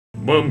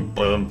Boom,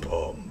 boom,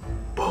 boom,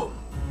 boom,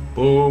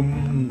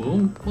 boom,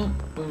 boom, boom,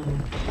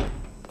 boom.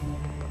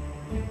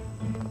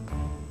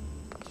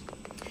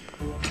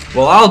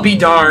 Well, I'll be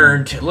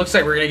darned. It looks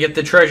like we're gonna get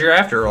the treasure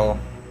after all.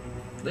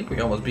 I think we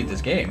almost beat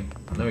this game.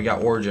 Then we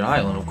got Origin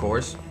Island, of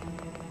course.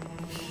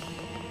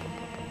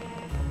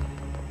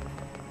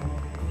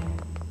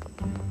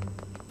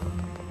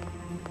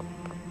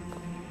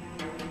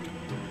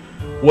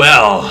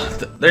 Well,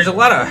 there's a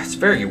lot of... It's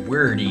very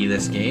weirdy,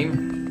 this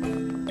game.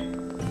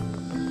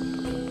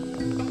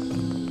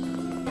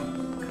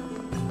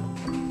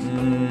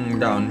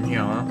 Down here.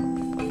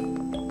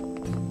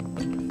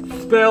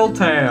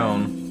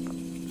 Spelltown.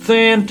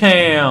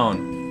 Sandtown.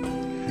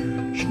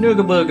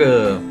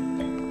 Schnoogabooga.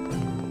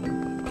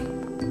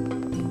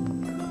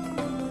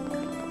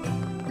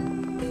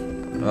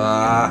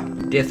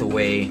 Death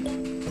away.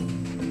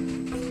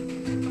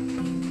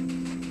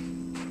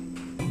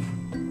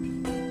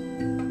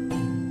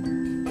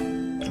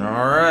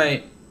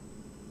 Alright.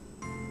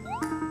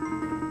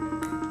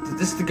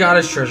 This is the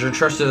goddess treasure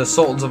trusted to the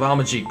sultans of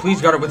Al-Majik.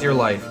 Please guard it with your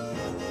life.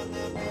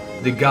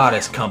 The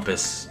goddess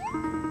compass.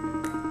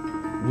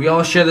 We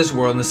all share this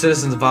world, and the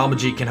citizens of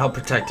Al-Majik can help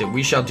protect it.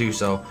 We shall do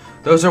so.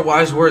 Those are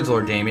wise words,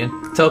 Lord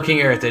Damien. Tell King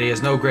Eric that he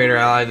has no greater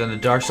ally than the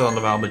Dark Sultan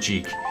of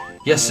Al-Majik.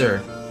 Yes,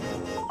 sir.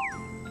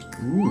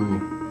 Ooh.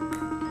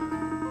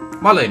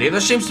 My lady,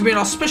 there seems to be an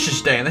auspicious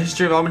day in the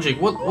history of Al-Majik.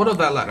 What of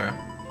that letter?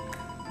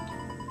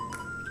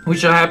 We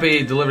shall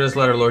happily deliver this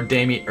letter, Lord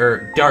Damien,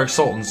 Dark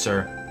Sultan,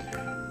 sir.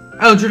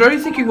 Eldred, are you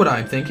thinking what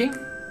I'm thinking?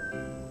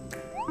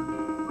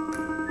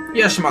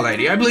 Yes, my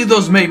lady. I believe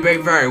those may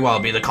very well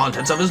be the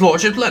contents of his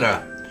lordship's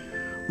letter.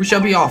 We shall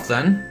be off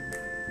then.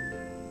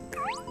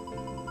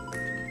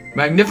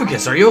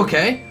 Magnificus, are you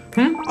okay?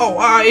 Oh,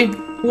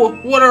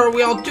 what are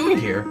we all doing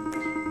here?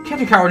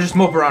 Can't a coward just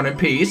mope around in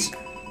peace?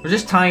 We're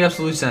just tying up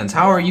loose ends.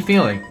 How are you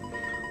feeling?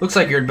 Looks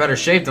like you're in better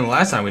shape than the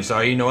last time we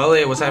saw you.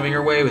 Noelia was having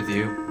her way with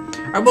you.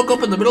 I woke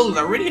up in the middle of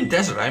the Iridian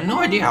desert. I have no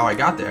idea how I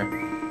got there.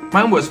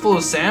 My mind was full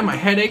of sand, my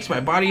head aches, my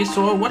body is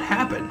sore. What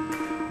happened?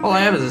 All I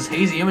have is this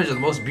hazy image of the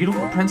most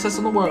beautiful princess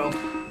in the world.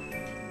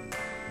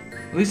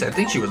 At least I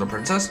think she was a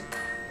princess.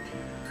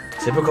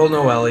 Typical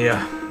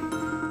Noelia.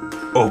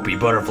 Opie,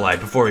 Butterfly,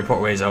 before we part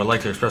ways, I would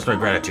like to express my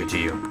gratitude to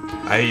you.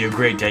 I owe you a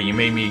great debt. You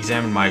made me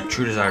examine my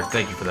true desire.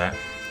 Thank you for that.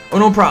 Oh,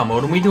 no problem,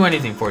 Odin. We do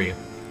anything for you.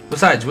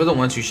 Besides, we're the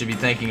ones who should be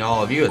thanking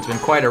all of you. It's been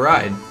quite a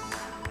ride.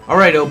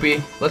 Alright,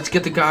 Opie. Let's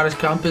get the goddess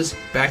compass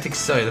back to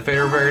Castelia. The fate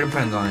of Bavaria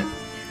depends on it.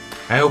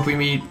 I hope we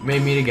may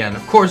meet again.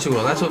 Of course we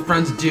will. That's what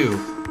friends do.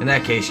 In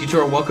that case, you two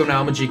are welcome to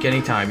Al-Majik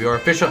anytime. You are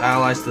official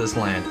allies to this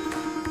land.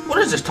 What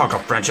is this talk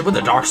of friendship with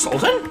the Dark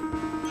Sultan?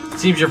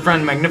 Seems your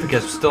friend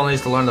Magnificus still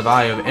needs to learn the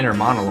value of inner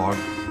monologue.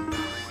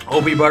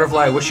 Opie,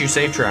 Butterfly, I wish you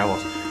safe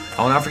travels.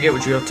 I will not forget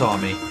what you have taught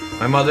me.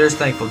 My mother is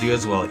thankful to you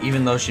as well,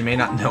 even though she may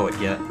not know it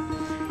yet.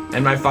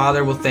 And my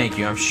father will thank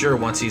you, I'm sure,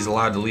 once he's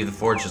allowed to leave the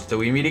fortress till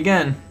we meet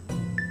again.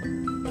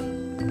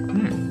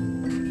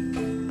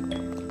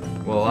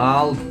 Well,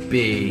 I'll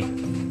be...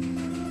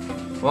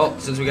 Well,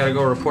 since we gotta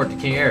go report to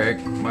King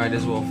Eric, might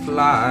as well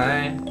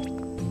fly.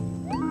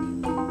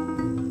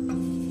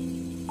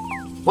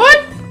 What?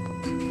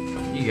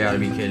 You gotta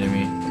be kidding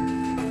me.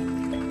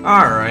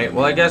 Alright,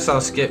 well I guess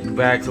I'll skip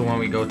back to when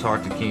we go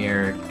talk to King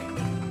Eric.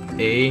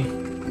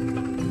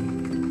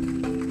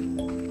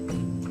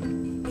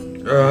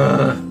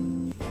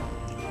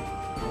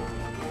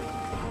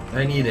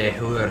 I need a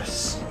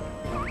horse.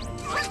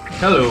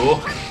 Hello.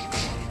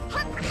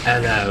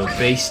 Hello,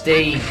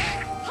 beastie.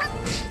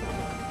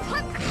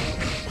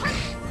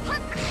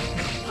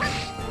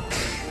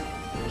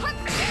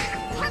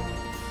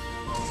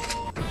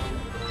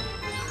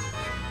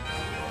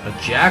 A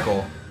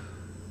jackal?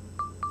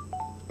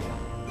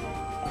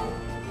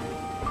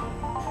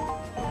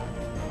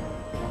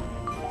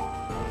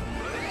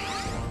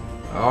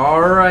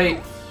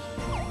 Alright.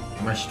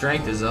 My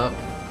strength is up.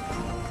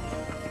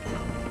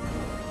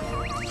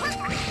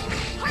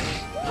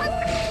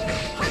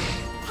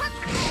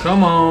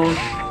 Come on.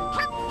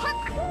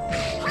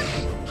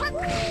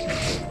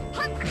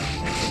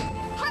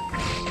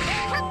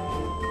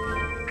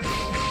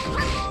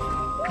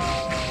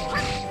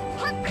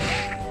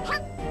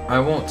 I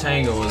won't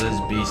tangle with this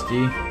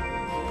beastie.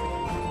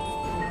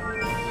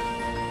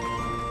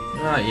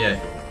 Not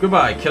yet.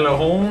 Goodbye, Killer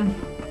Horn.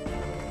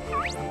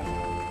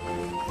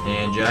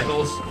 And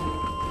jackals.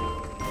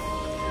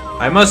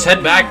 I must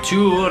head back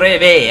to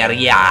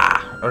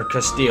Riveria or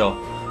Castile.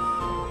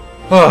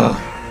 Oh.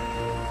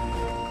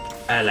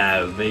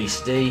 Hello,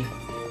 beastie.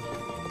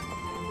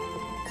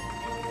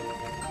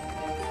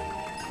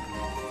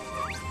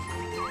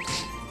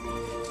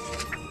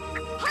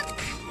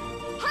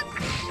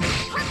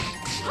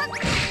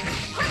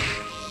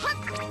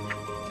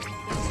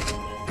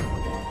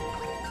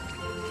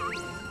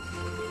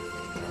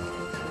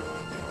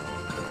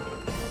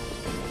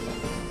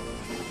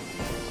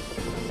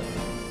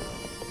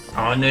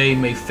 I need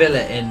me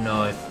filleting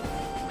knife.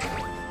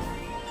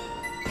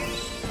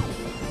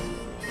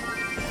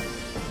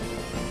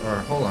 Or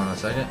hold on a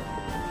second.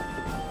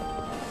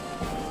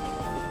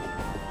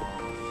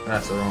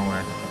 That's the wrong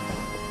way.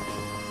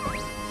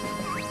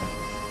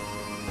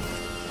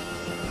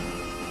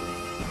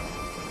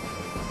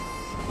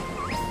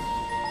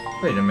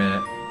 Wait a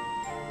minute.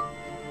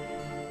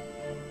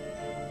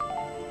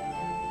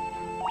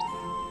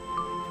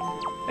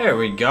 There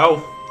we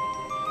go.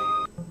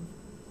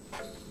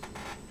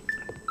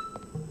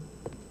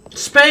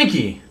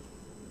 Spanky!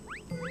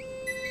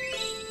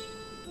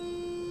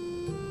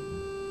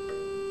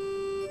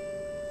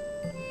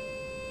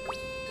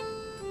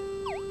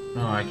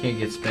 Oh, I can't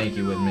get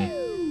Spanky with me.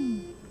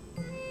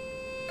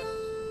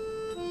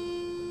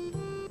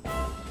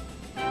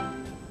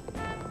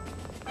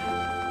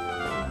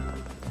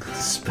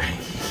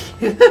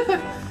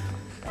 Spanky.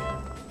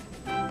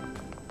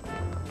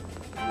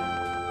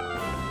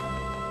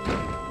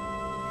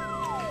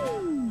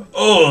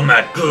 Oh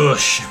my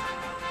gosh.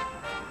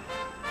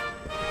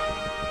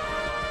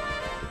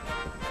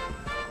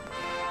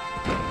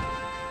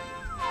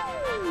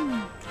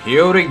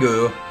 Here we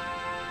go.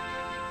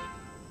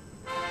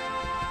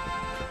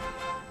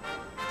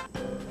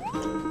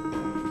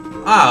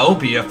 Ah,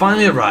 Opie, you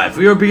finally arrived.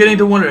 We were beginning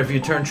to wonder if you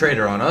turned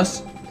traitor on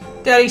us.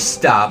 Daddy,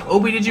 stop.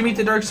 Opie, did you meet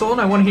the Dark Soul?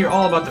 I want to hear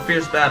all about the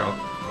fierce battle.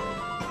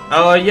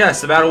 Yes,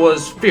 the battle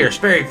was fierce,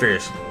 very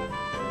fierce.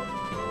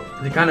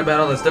 The kind of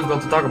battle that's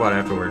difficult to talk about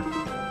afterward.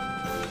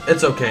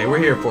 It's okay, we're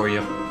here for you.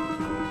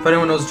 If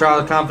anyone knows the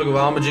trial of conflict with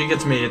Almaji,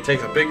 it's me. It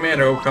takes a big man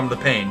to overcome the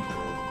pain.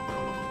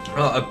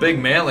 A big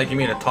man? Like you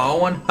mean a tall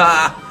one?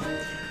 Ha!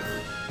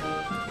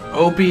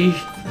 Opie,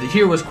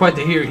 here was quite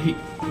the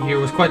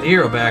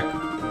hero back.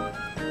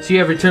 So you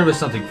have returned with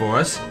something for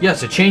us?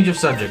 Yes, a change of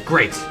subject.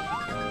 Great.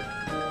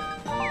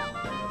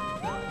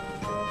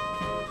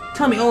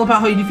 Tell me all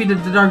about how you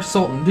defeated the Dark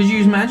Sultan. Did you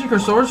use magic or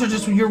swords or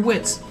just your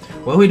wits?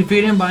 Well, we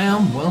defeated him by,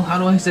 well, how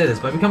do I say this?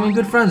 By becoming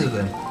good friends with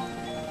him.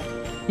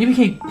 You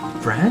became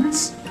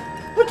friends?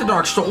 With the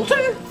Dark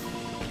Sultan?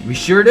 We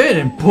sure did,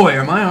 and boy,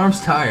 are my arms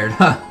tired,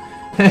 huh?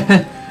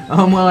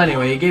 Well,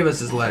 anyway, he gave us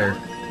his letter.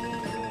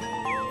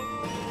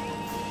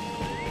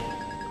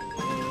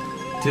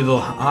 To the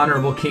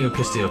Honorable King of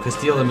Castile.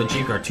 Castile and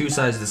Magic are two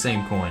sides of the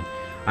same coin.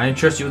 I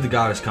entrust you with the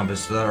Goddess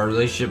Compass so that our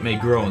relationship may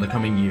grow in the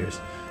coming years.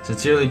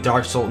 Sincerely,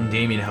 Dark Sultan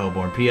Damien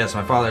Hellborn. P.S.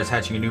 My father is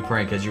hatching a new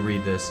prank as you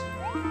read this.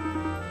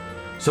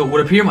 So it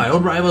would appear my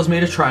old rival has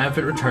made a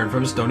triumphant return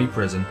from his stony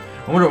prison.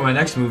 I wonder what my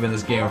next move in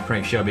this game of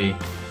prank shall be.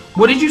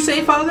 What did you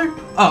say, father?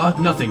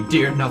 Nothing,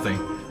 dear, nothing.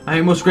 I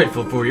am most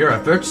grateful for your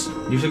efforts.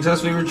 You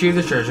successfully retrieved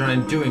the treasure,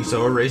 and in doing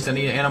so erased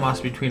any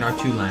animosity between our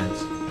two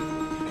lands.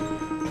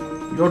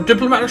 Your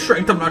diplomatic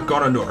strength have not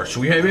gone unnoticed.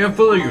 We may have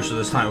full use of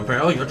this time,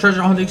 pal. Your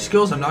treasure hunting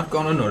skills have not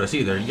gone unnoticed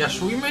either.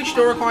 Yes, we may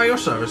still require your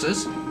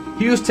services.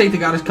 Hughes, take the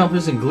Goddess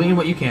Compass and glean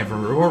what you can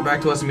from it. Report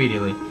back to us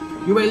immediately.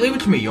 You may leave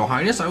it to me, Your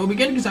Highness. I will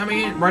begin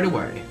examining it right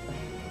away.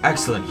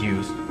 Excellent,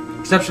 Hughes.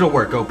 Exceptional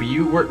work, Opie.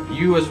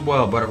 You as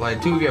well, Butterfly.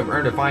 The two of you have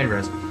earned a fine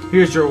rest.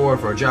 Here's your reward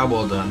for a job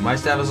well done. My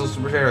staff is also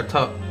to prepare a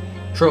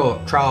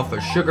trial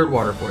for sugared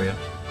water for you.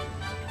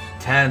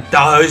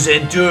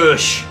 10,000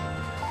 douche.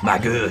 My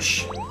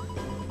gosh.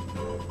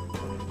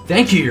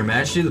 Thank you, Your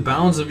Majesty. The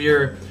bounds of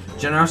your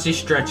generosity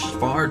stretch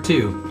far,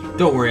 too.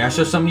 Don't worry, I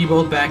shall summon you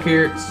both back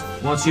here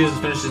once Hughes has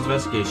finished his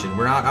investigation.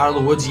 We're not out of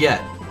the woods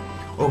yet.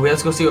 Oh,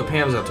 let's go see what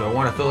Pam's up to. I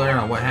want to fill her in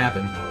on what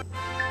happened.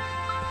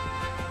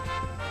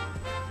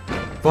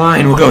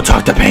 Fine, we'll go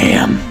talk to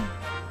Pam.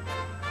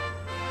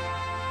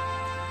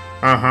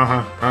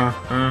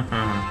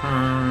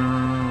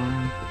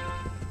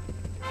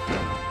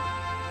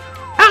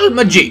 Al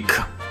Magic.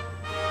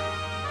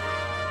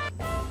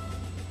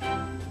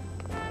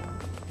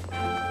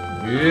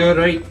 You're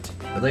right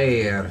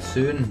there,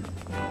 soon.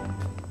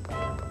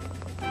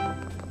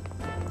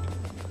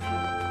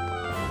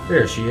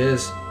 There she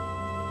is.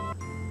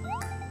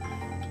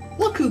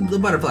 Look who the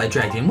butterfly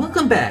dragged in.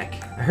 Welcome back.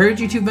 I heard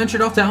you two ventured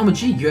off to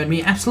Almaji. You had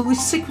me absolutely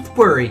sick with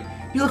worry.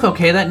 You look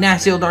okay. That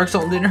nasty old Dark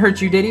Sultan didn't hurt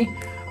you, did he?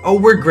 Oh,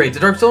 we're great. The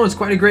Dark Sultan is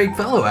quite a great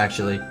fellow,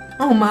 actually.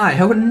 Oh my,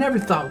 I would have never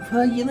thought.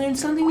 Well, you learn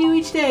something new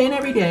each day and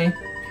every day.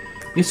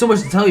 You have so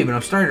much to tell you, but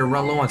I'm starting to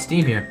run low on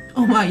steam here.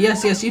 Oh my,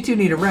 yes, you two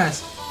need a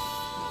rest.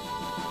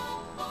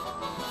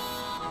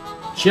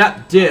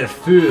 Chapter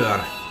 4.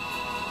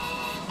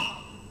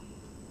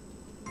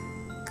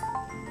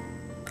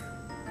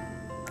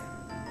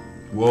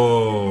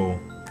 Whoa.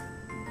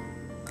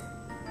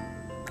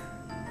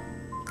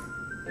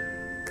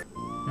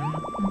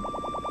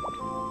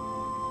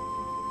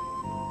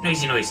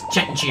 Noisy noise,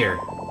 chat and cheer.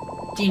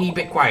 Teeny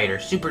bit quieter,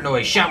 super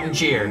noise, shout and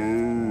cheer.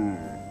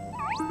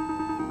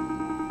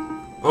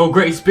 Oh,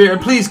 great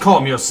spirit, please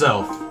calm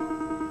yourself.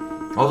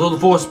 Although the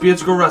forest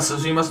spirits grow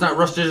restless, you must not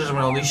rush to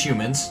judgment on these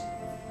humans.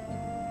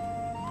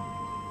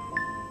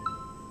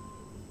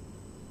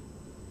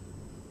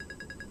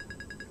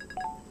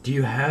 Do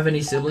you have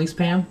any siblings,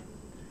 Pam?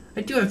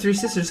 I do have 3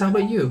 sisters. How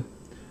about you?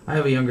 I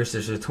have a younger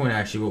sister, a twin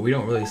actually, but we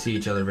don't really see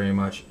each other very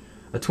much.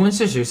 A twin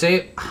sister?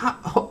 Say,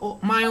 oh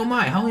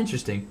my, how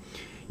interesting.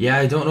 Yeah,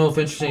 I don't know if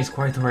interesting is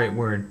quite the right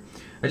word.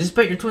 I just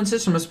bet your twin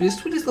sister must be the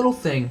sweetest little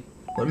thing.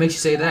 What makes you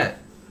say that?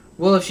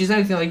 Well, if she's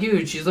anything like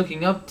you, she's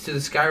looking up to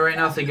the sky right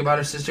now, think about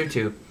her sister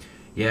too.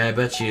 Yeah, I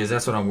bet she is.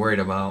 That's what I'm worried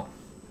about.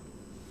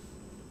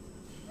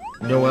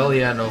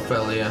 Noelia,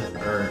 Nophelia,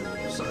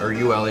 or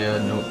Euelia,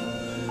 no.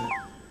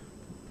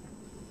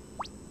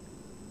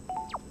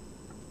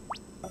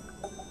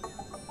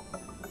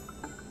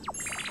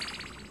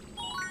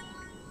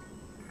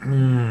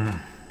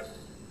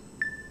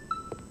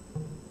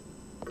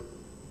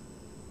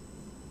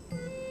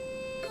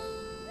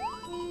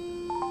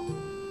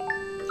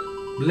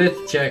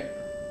 Blitz check.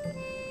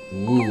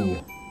 Ooh.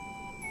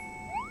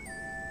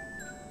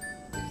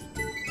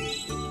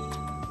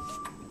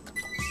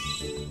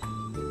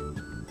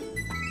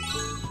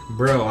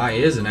 Bro, I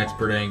is an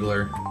expert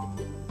angler.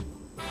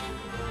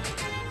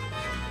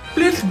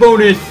 Blitz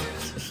bonus!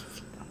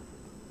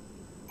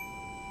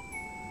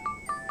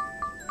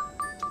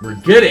 We're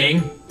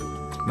getting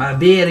my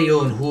very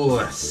own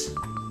horse.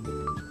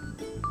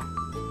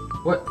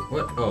 What?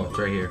 Oh, it's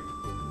right here.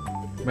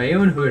 My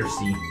own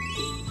horsey.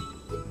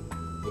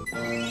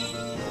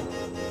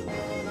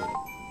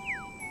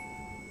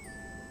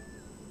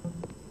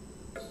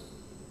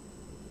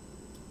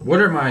 What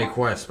are my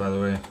quests, by the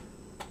way?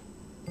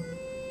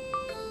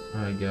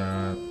 I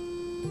got...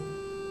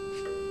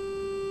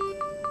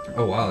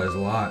 Oh wow, there's a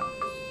lot.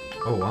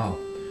 Oh wow.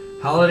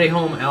 Holiday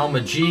Home Al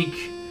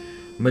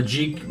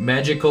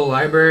Magical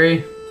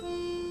Library.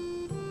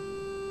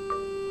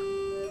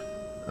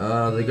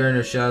 The Garden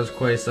of Shadows,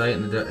 quite a sight,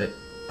 and the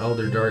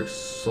Elder Dark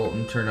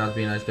Sultan turned out to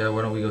be a nice guy.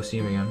 Why don't we go see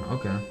him again?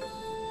 Okay.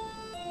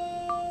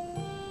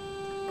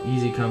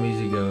 Easy come,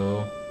 easy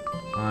go.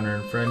 Honor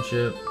and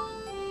friendship.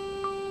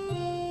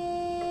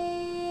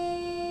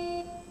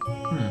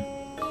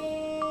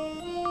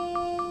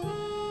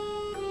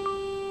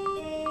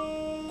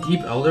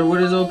 Deep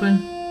Elderwood is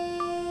open?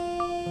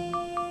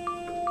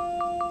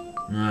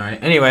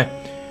 Alright, anyway.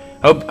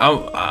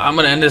 I'm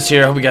gonna end this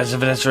here. I hope you guys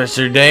have a nice rest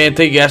of your day. And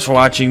thank you guys for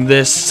watching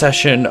this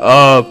session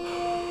of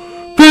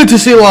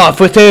Fantasy Loft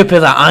with Tape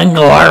the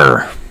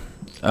Angler.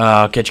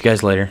 I'll catch you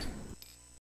guys later.